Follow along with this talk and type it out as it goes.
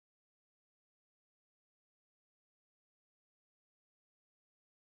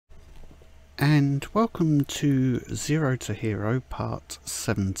and welcome to Zero to Hero part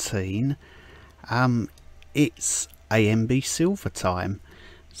 17. It's ANB Silver time,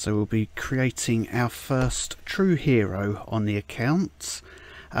 so we'll be creating our first true hero on the account.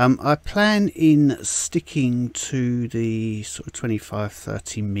 I plan in sticking to the sort of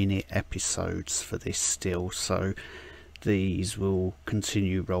 25-30 minute episodes for this still, so these will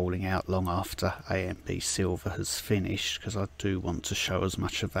continue rolling out long after ANB Silver has finished, because I do want to show as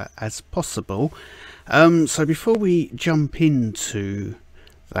much of that as possible. So before we jump into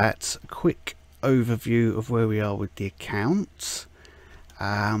that, a quick overview of where we are with the account.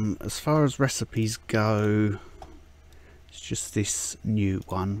 As far as recipes go, it's just this new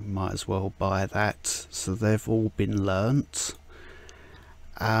one, might as well buy that, so they've all been learnt.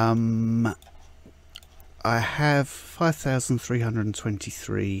 I have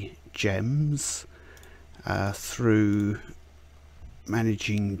 5,323 gems through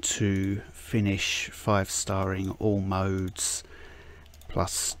managing to finish 5-starring all modes,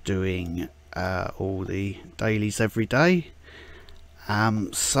 plus doing all the dailies every day.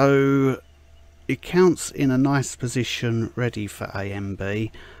 So it counts in a nice position, ready for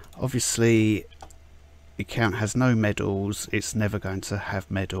ANB. Obviously, the account has no medals, it's never going to have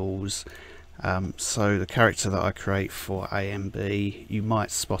medals. So the character that I create for ANB, you might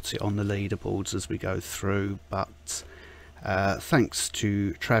spot it on the leaderboards as we go through, but thanks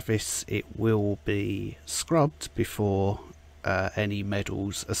to Travis, it will be scrubbed before any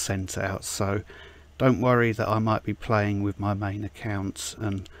medals are sent out. So don't worry that I might be playing with my main account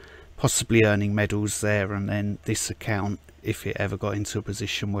and possibly earning medals there, and then this account, if it ever got into a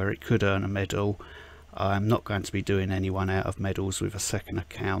position where it could earn a medal, I'm not going to be doing anyone out of medals with a second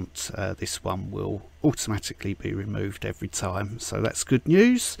account. This one will automatically be removed every time, so that's good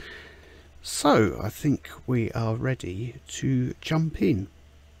news. So I think we are ready to jump in.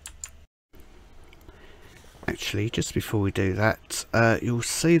 Actually, just before we do that, you'll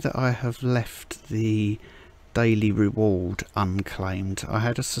see that I have left the daily reward unclaimed. I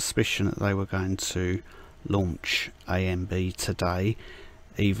had a suspicion that they were going to launch ANB today,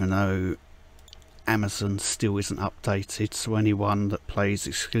 even though Amazon still isn't updated, so anyone that plays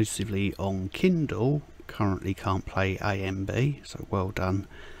exclusively on Kindle currently can't play ANB, so well done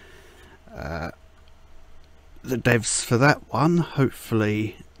the devs for that one.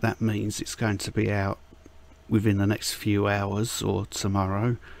 Hopefully that means it's going to be out within the next few hours or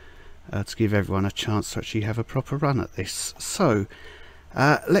tomorrow, to give everyone a chance to actually have a proper run at this. So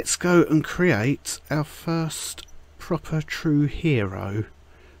let's go and create our first proper true hero.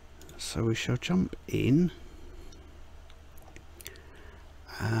 So we shall jump in.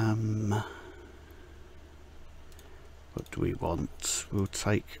 What do we want? We'll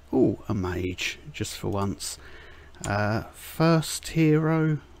take a mage just for once. First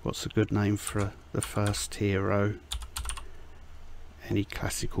hero. What's a good name for the first hero? Any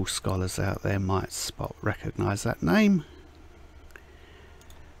classical scholars out there might recognise that name.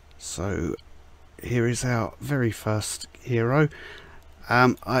 So here is our very first hero.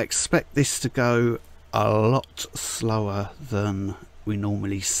 I expect this to go a lot slower than we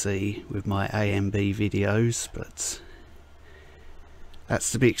normally see with my ANB videos, but that's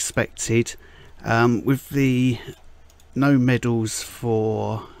to be expected. With the no medals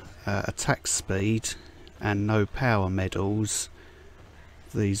for attack speed and no power medals,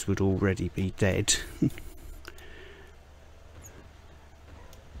 these would already be dead.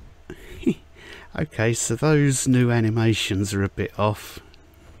 Okay, so those new animations are a bit off.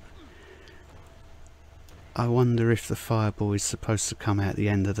 I wonder if the fireball is supposed to come out the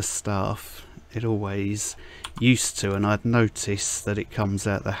end of the staff. It always used to, and I'd noticed that it comes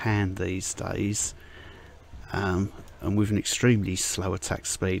out the hand these days. And with an extremely slow attack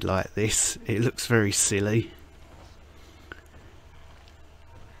speed like this, it looks very silly.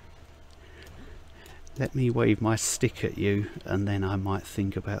 Let me wave my stick at you, and then I might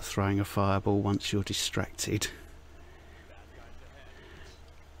think about throwing a fireball once you're distracted.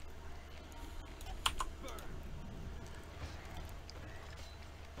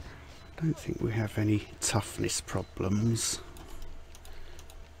 I don't think we have any toughness problems.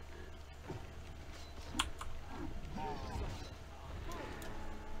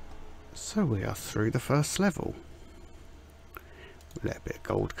 So we are through the first level. We'll let a bit of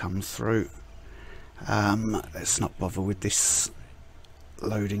gold come through. Let's not bother with this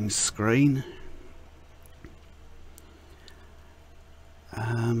loading screen.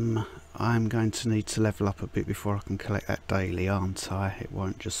 I'm going to need to level up a bit before I can collect that daily, aren't I? It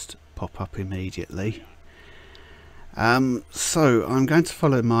won't just pop up immediately. So I'm going to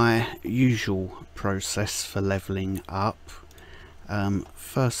follow my usual process for leveling up.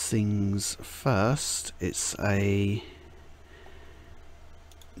 First things first, it's a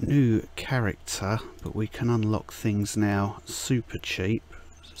new character, but we can unlock things now super cheap.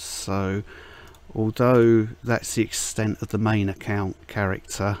 So although that's the extent of the main account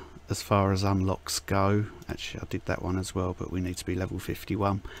character as far as unlocks go, actually I did that one as well, but we need to be level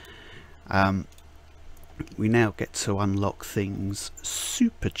 51. We now get to unlock things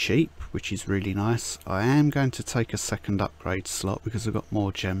super cheap, which is really nice. I am going to take a second upgrade slot because I've got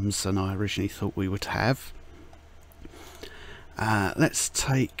more gems than I originally thought we would have. Let's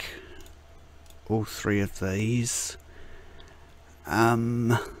take all 3 of these.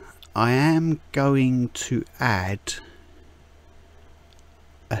 I am going to add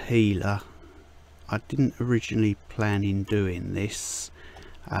a healer. I didn't originally plan in doing this,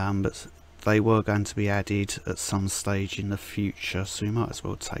 but they were going to be added at some stage in the future, so we might as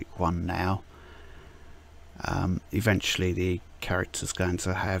well take one now. Eventually the character's going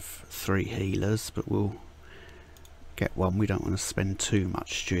to have 3 healers, but we'll get one. We don't want to spend too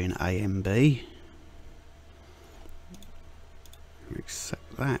much during ANB.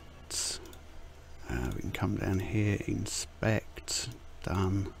 Accept that. We can come down here, inspect,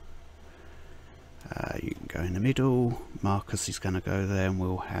 done. You can go in the middle. Marcus is going to go there, and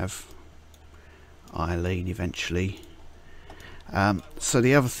we'll have Eileen eventually. So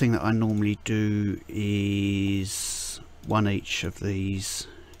the other thing that I normally do is one each of these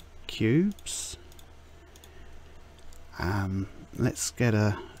cubes. Let's get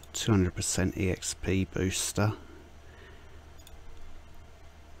a 200% EXP booster.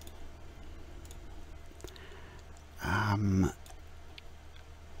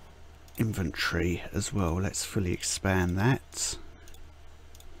 Inventory as well, let's fully expand that.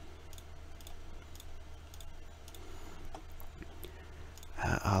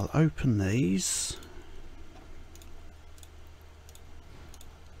 I'll open these.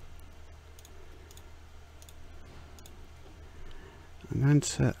 I'm going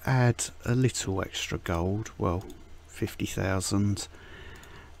to add a little extra gold, well, 50,000,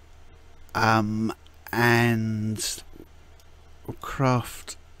 and we'll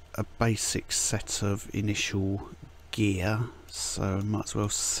craft a basic set of initial gear, so I might as well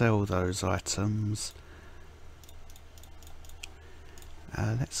sell those items.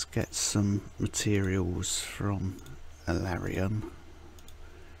 Let's get some materials from Alarion,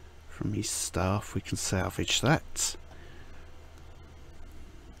 from his staff. We can salvage that.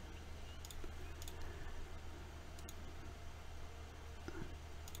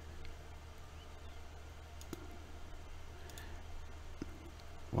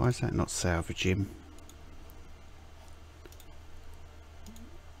 Why is that not salvaging?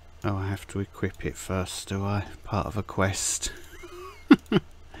 Oh, I have to equip it first, do I? Part of a quest.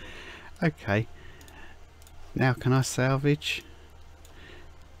 Okay. Now can I salvage?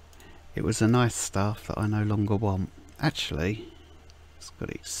 It was a nice stuff that I no longer want. Actually, it's got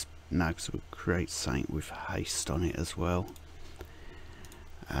no, because we'll create something with haste on it as well.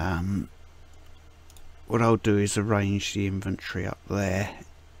 What I'll do is arrange the inventory up there,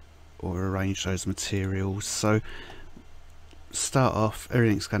 or arrange those materials. So start off,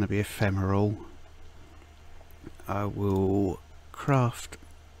 everything's going to be ephemeral. I will craft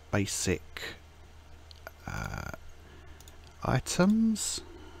basic items,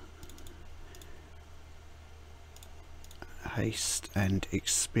 haste and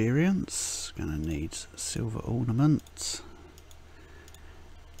experience. Gonna need silver ornament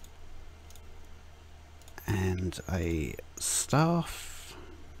and a staff.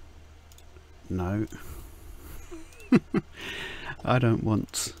 No. I don't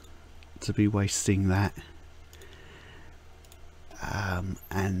want to be wasting that.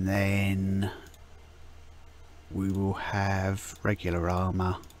 And then we will have regular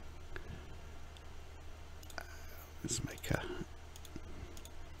armor. Let's make a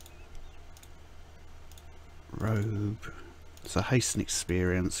robe. So haste and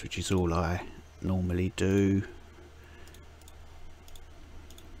experience, which is all I normally do.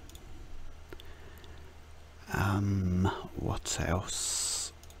 What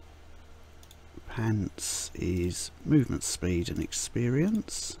else? Pants is movement speed and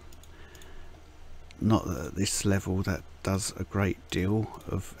experience. Not that at this level that does a great deal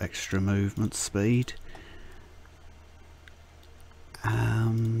of extra movement speed.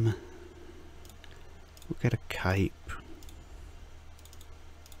 We'll get a cape.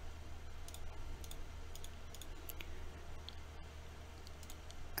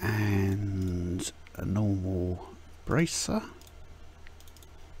 And a normal bracer.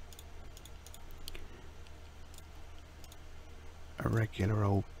 A regular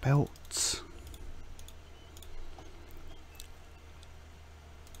old belt.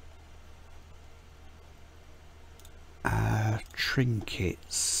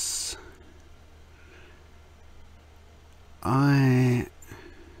 trinkets.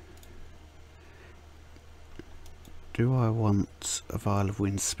 Do I want a vial of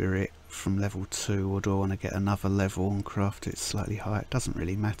wind spirit from level 2, or do I want to get another level and craft it slightly higher? It doesn't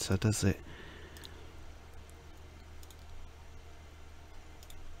really matter, does it?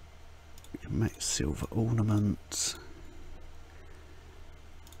 We can make silver ornament.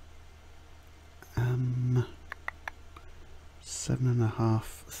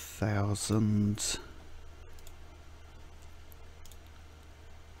 7,500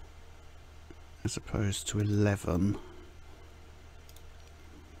 as opposed to 11.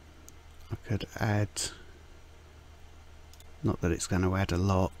 I could add, not that it's going to add a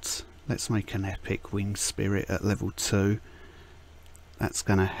lot. Let's make an epic winged spirit at level 2. That's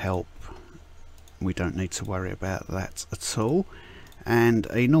going to help. We don't need to worry about that at all. And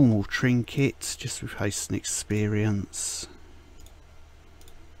a normal trinket, just with haste and experience.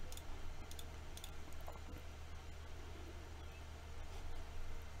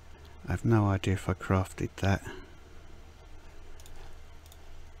 I have no idea if I crafted that.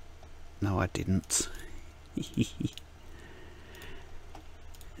 No, I didn't.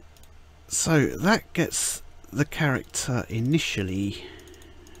 So that gets the character initially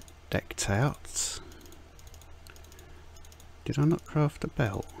decked out. Did I not craft a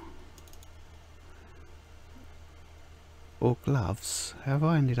belt? Or gloves? How have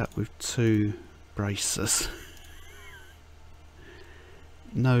I ended up with 2 braces?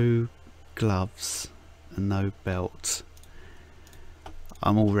 No gloves and no belt.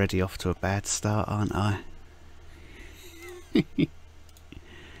 I'm already off to a bad start, aren't I?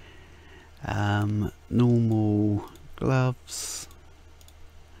 Normal gloves,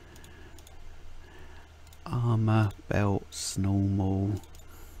 armour, belts, normal.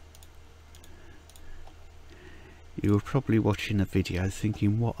 You were probably watching the video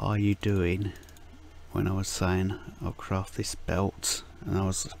thinking, what are you doing? When I was saying I'll craft this belt, and I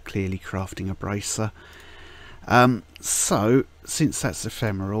was clearly crafting a bracer. So since that's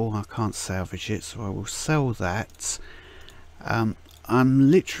ephemeral, I can't salvage it, so I will sell that.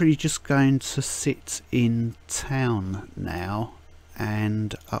 I'm literally just going to sit in town now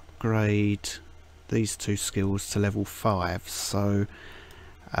and upgrade these 2 skills to level 5. So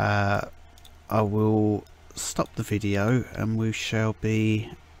I will stop the video and we shall be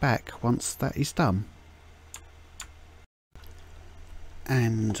back once that is done.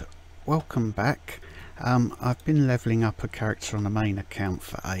 And welcome back. I've been levelling up a character on the main account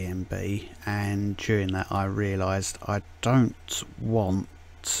for ANB, and during that I realised I don't want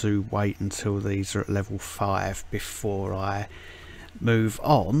to wait until these are at level 5 before I move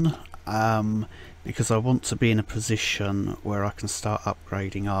on, because I want to be in a position where I can start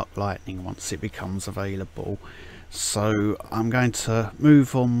upgrading Arc Lightning once it becomes available. So I'm going to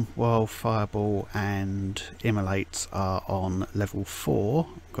move on while Fireball and Immolate are on level 4.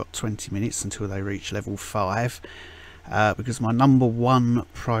 Got 20 minutes until they reach level 5, because my number 1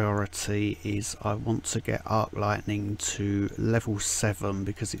 priority is I want to get Arc Lightning to level 7,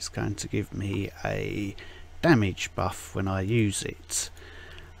 because it's going to give me a damage buff when I use it.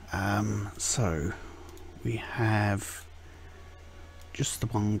 So we have just the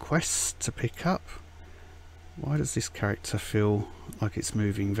 1 quest to pick up. Why does this character feel like it's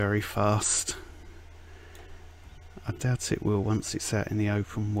moving very fast? I doubt it will once it's out in the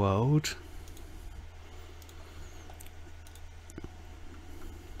open world.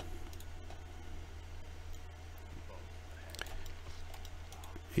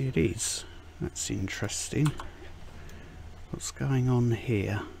 It is. That's interesting. What's going on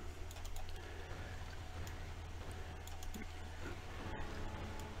here?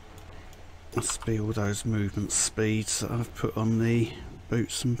 Must be all those movement speeds that I've put on the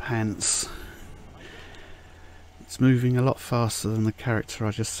boots and pants. It's moving a lot faster than the character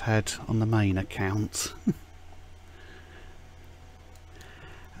I just had on the main account.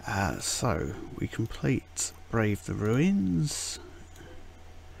 So we complete Brave the Ruins.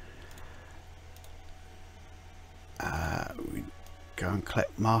 We go and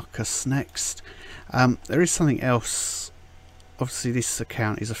collect Marcus next. There is something else. Obviously this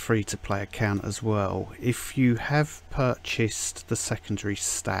account is a free to play account as well. If you have purchased the secondary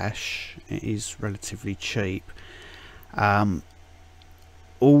stash, it is relatively cheap.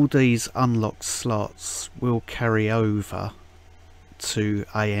 All these unlocked slots will carry over to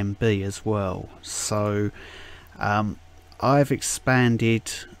ANB as well. So I've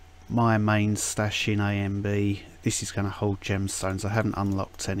expanded my main stash in ANB. This is going to hold gemstones. I haven't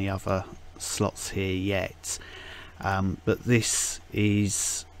unlocked any other slots here yet. But this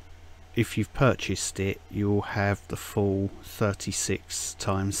is if you've purchased it, you'll have the full 36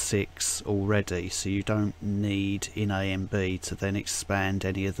 times 6 already, so you don't need in ANB to then expand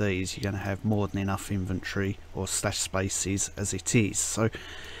any of these. You're going to have more than enough inventory or stash spaces as it is. So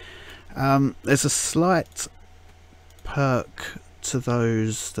there's a slight perk to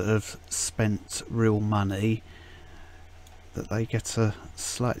those that have spent real money, that they get a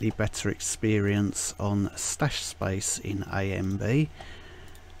slightly better experience on stash space in ANB.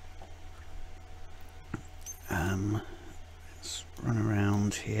 Let's run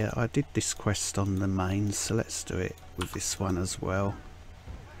around here. I did this quest on the main, so let's do it with this one as well.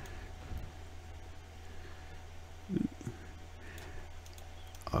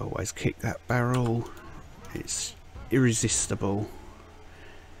 I always kick that barrel, it's irresistible.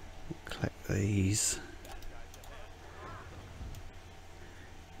 Collect these.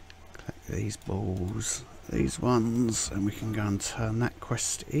 Collect these balls, these ones, and we can go and turn that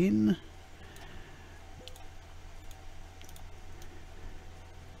quest in.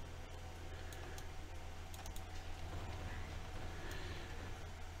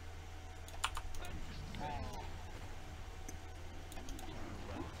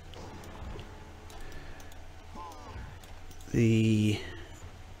 The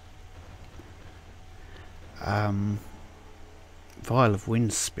Vial of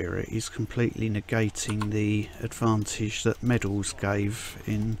Wind Spirit is completely negating the advantage that medals gave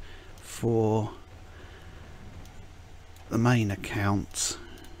in for the main account,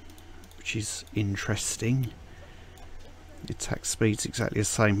 which is interesting. The attack speed's exactly the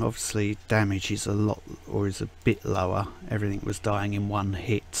same. Obviously damage is a lot, or is a bit lower. Everything was dying in one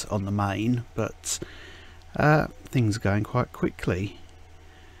hit on the main, but things are going quite quickly.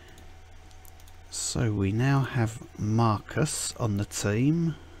 So we now have Marcus on the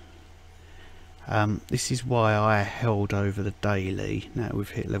team. This is why I held over the daily. Now we've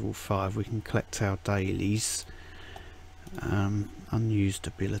hit level 5, we can collect our dailies. Unused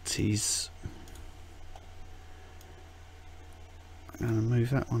abilities. I'm going to move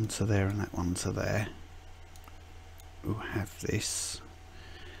that one to there and that one to there. We'll have this.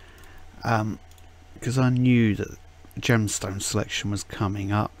 Because I knew that gemstone selection was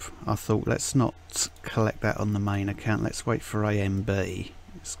coming up, I thought let's not collect that on the main account, let's wait for ANB.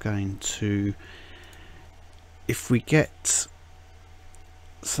 It's going to, if we get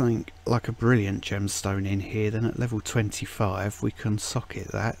something like a brilliant gemstone in here, then at level 25 we can socket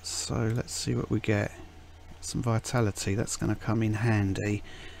that. So let's see what we get. Some vitality, that's going to come in handy.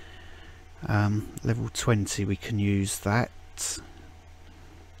 Level 20 we can use that.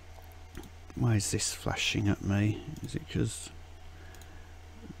 Why is this flashing at me? Is it because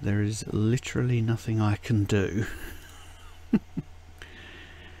there is literally nothing I can do?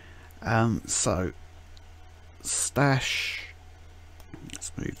 So stash,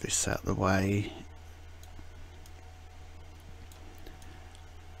 let's move this out of the way.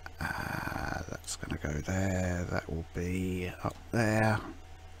 That's going to go there, that will be up there.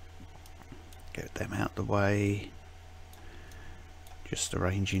 Get them out the way. Just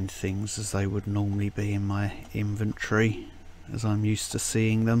arranging things as they would normally be in my inventory, as I'm used to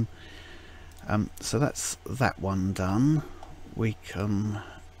seeing them. So that's that one done. We can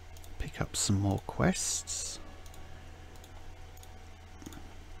pick up some more quests.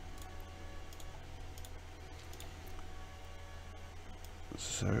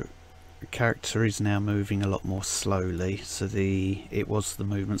 So the character is now moving a lot more slowly. So it was the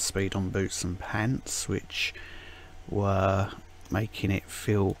movement speed on boots and pants which were making it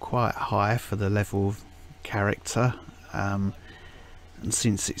feel quite high for the level of character, and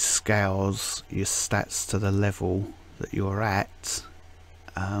since it scales your stats to the level that you're at,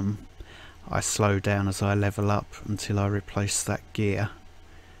 I slow down as I level up until I replace that gear,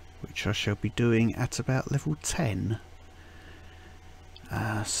 which I shall be doing at about level 10.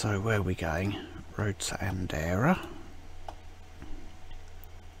 So where are we going? Road to Andera.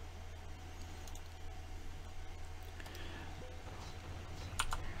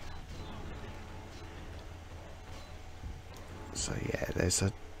 So yeah, there's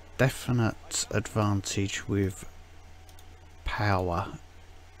a definite advantage with power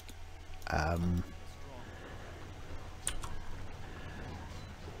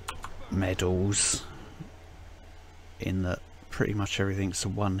medals, in that pretty much everything's a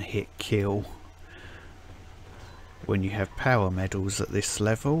one-hit kill when you have power medals at this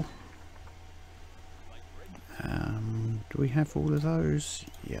level. Do we have all of those?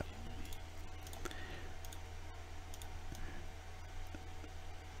 Yep.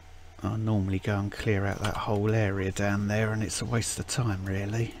 I normally go and clear out that whole area down there and it's a waste of time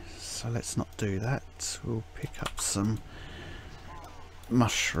really, so let's not do that. We'll pick up some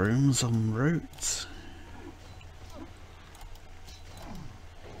mushrooms en route.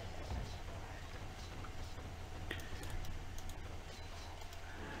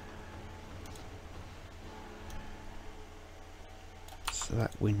 So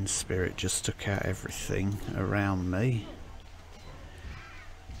that wind spirit just took out everything around me.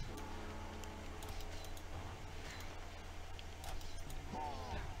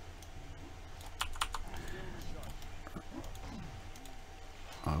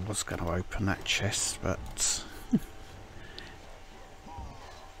 I was going to open that chest, but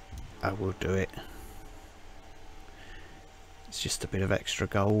I will do it. It's just a bit of extra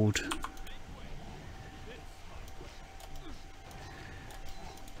gold.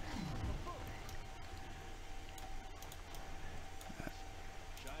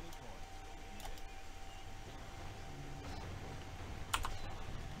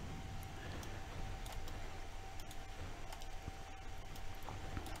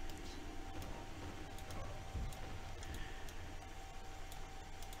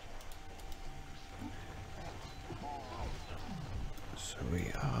 So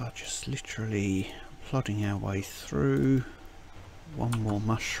we are just literally plodding our way through. One more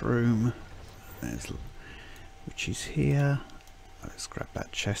mushroom, which is here. Let's grab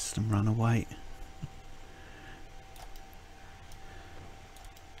that chest and run away.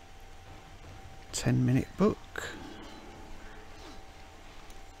 "10-minute book."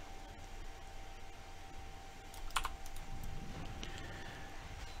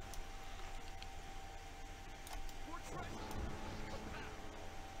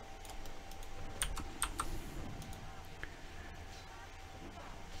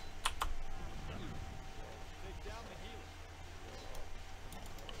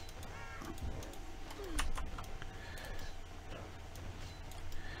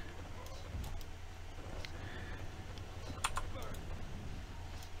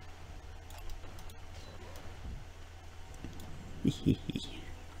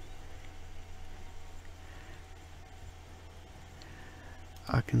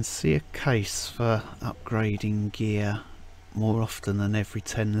 I can see a case for upgrading gear more often than every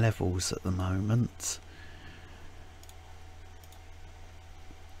 10 levels at the moment.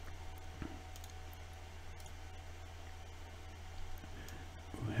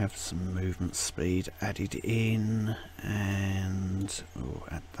 We have some movement speed added in, and we'll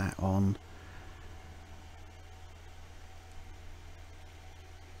add that on.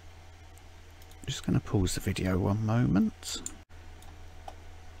 Just going to pause the video one moment.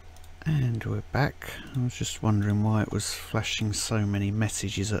 And we're back. I was just wondering why it was flashing so many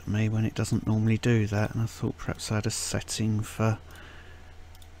messages at me when it doesn't normally do that, and I thought perhaps I had a setting for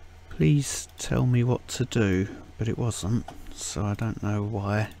 "please tell me what to do," but it wasn't, so I don't know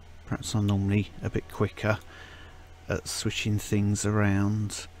why. Perhaps I'm normally a bit quicker at switching things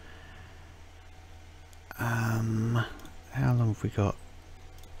around. How long have we got?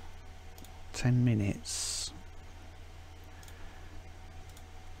 10 minutes.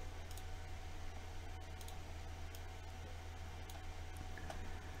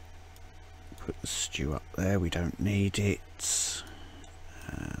 Put the stew up there, we don't need it.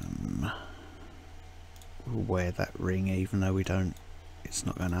 We'll wear that ring even though we don't, it's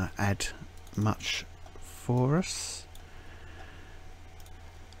not going to add much for us.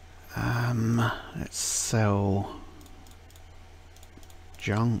 Let's sell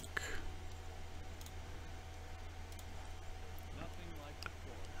junk.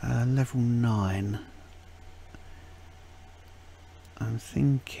 Level 9. I'm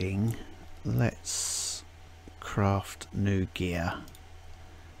thinking let's craft new gear.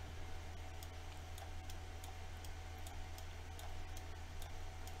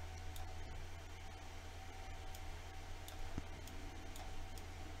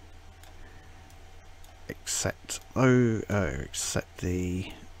 Except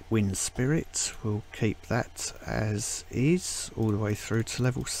the wind spirit, we'll keep that as is all the way through to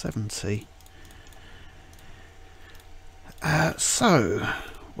level 70. So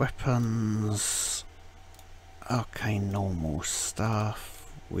weapons, arcane normal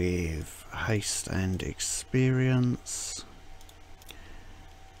stuff with haste and experience,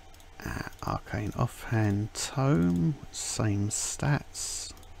 arcane offhand tome, same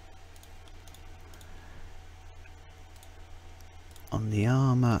stats. On the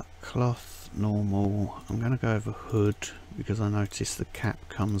armour, cloth, normal. I'm going to go over hood because I noticed the cap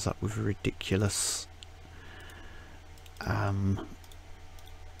comes up with a ridiculous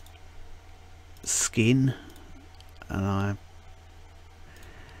skin, and I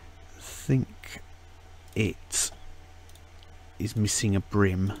think it is missing a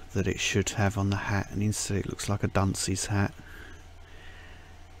brim that it should have on the hat, and instead it looks like a dunce's hat.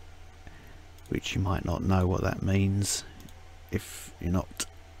 which you might not know what that means if you're not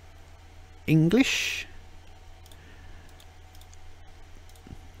English.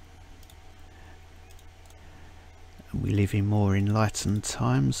 And we live in more enlightened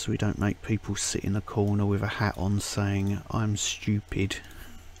times, so we don't make people sit in a corner with a hat on saying, "I'm stupid."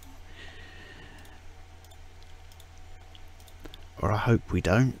 Or I hope we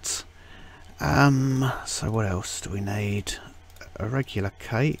don't. So what else do we need? A regular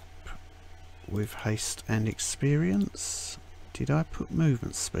cape with haste and experience. Did I put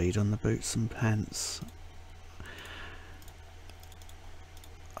movement speed on the boots and pants?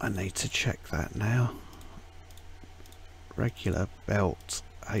 I need to check that now. Regular belt,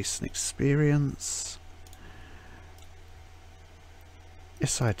 haste and experience.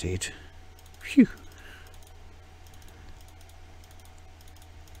 Yes, I did. Phew.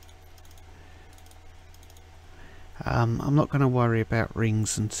 I'm not going to worry about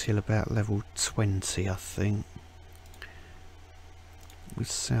rings until about level 20, I think. We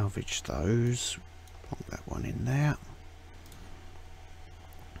salvage those. Plonk that one in there.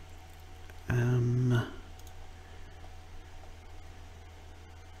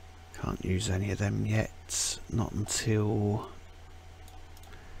 Can't use any of them yet. Not until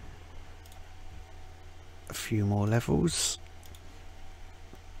a few more levels.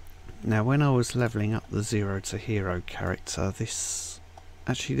 Now, when I was levelling up the 0 to hero character, this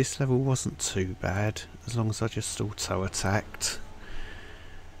level wasn't too bad, as long as I just auto attacked.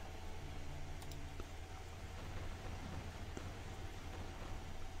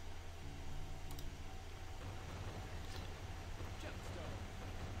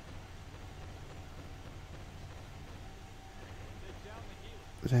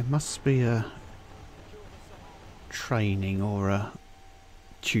 There must be a training or a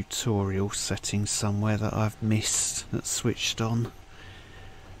tutorial setting somewhere that I've missed that's switched on.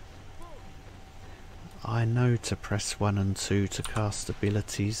 I know to press 1 and 2 to cast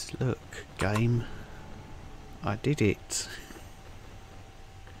abilities. Look, game, I did it.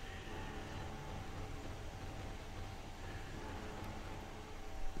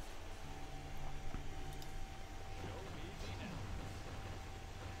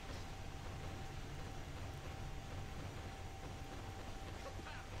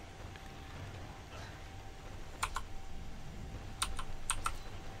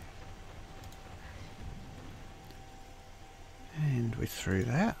 We're through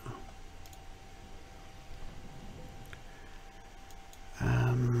that.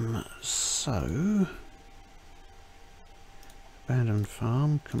 So abandoned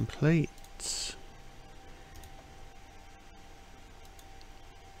farm complete.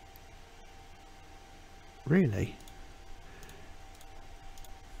 Really?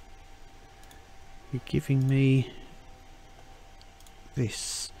 You're giving me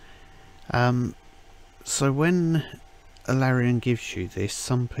this? So when Alarion gives you this,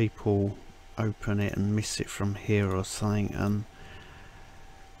 some people open it and miss it from here or something,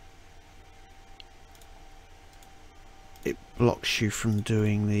 it blocks you from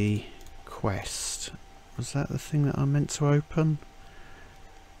doing the quest. Was that the thing that I meant to open?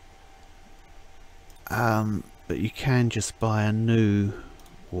 But you can just buy a new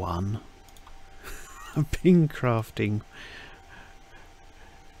one. I've been crafting.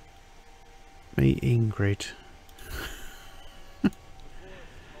 Meet Ingrid.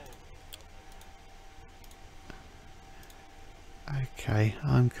 Okay,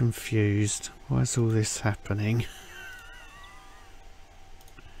 I'm confused. Why is all this happening?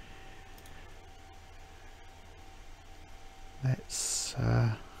 Let's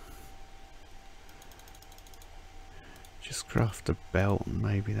just craft a belt and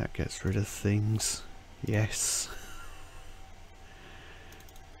maybe that gets rid of things. Yes.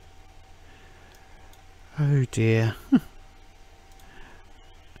 Oh dear.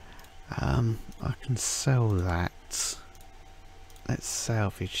 I can sell that. Let's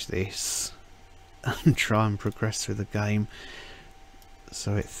salvage this and try and progress through the game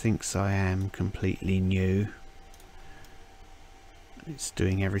so it thinks I am completely new. It's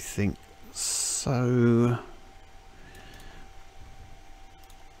doing everything. So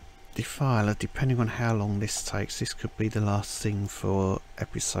Defiler, depending on how long this takes, this could be the last thing for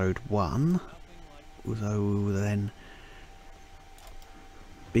episode 1, although we will then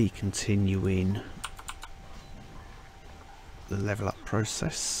be continuing the level up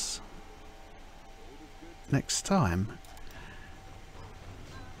process next time,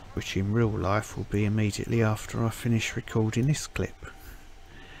 which in real life will be immediately after I finish recording this clip.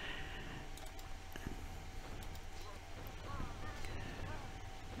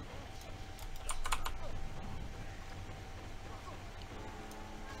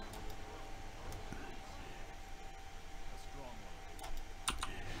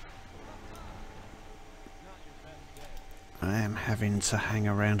 having to hang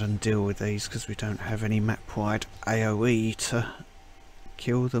around and deal with these because we don't have any map-wide AoE to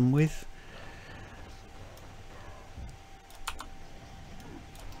kill them with.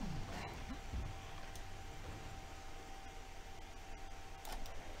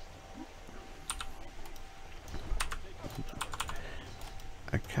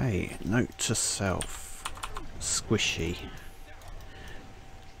 Okay, note to self, squishy.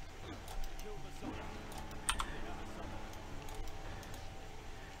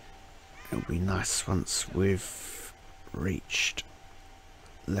 It'll be nice once we've reached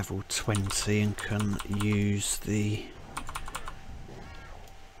level 20 and can use the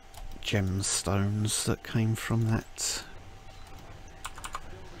gemstones that came from that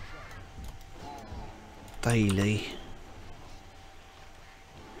daily.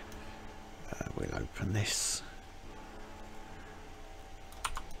 We'll open this.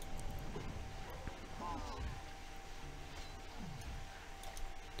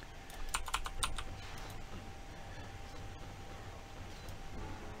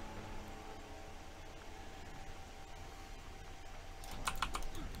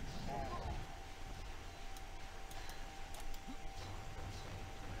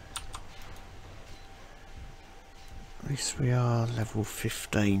 At least we are level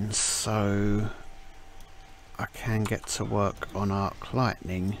 15, so I can get to work on arc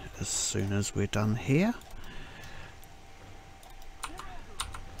lightning as soon as we're done here.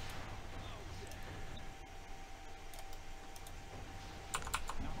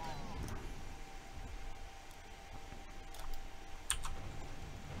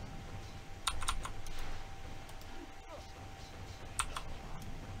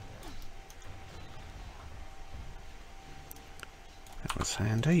 That was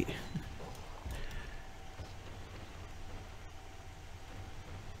handy.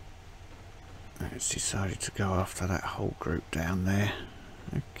 It's decided to go after that whole group down there.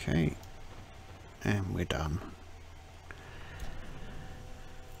 Okay, and we're done.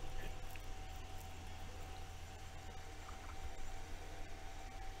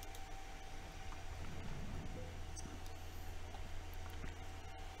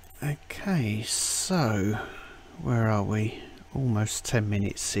 Okay, so where are we? Almost 10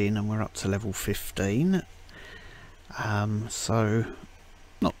 minutes in and we're up to level 15. So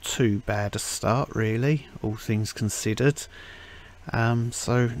not too bad a start really, all things considered.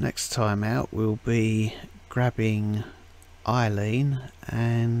 So next time out we'll be grabbing Eileen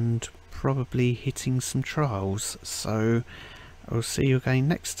and probably hitting some trials. So I'll see you again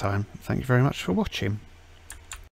next time. Thank you very much for watching.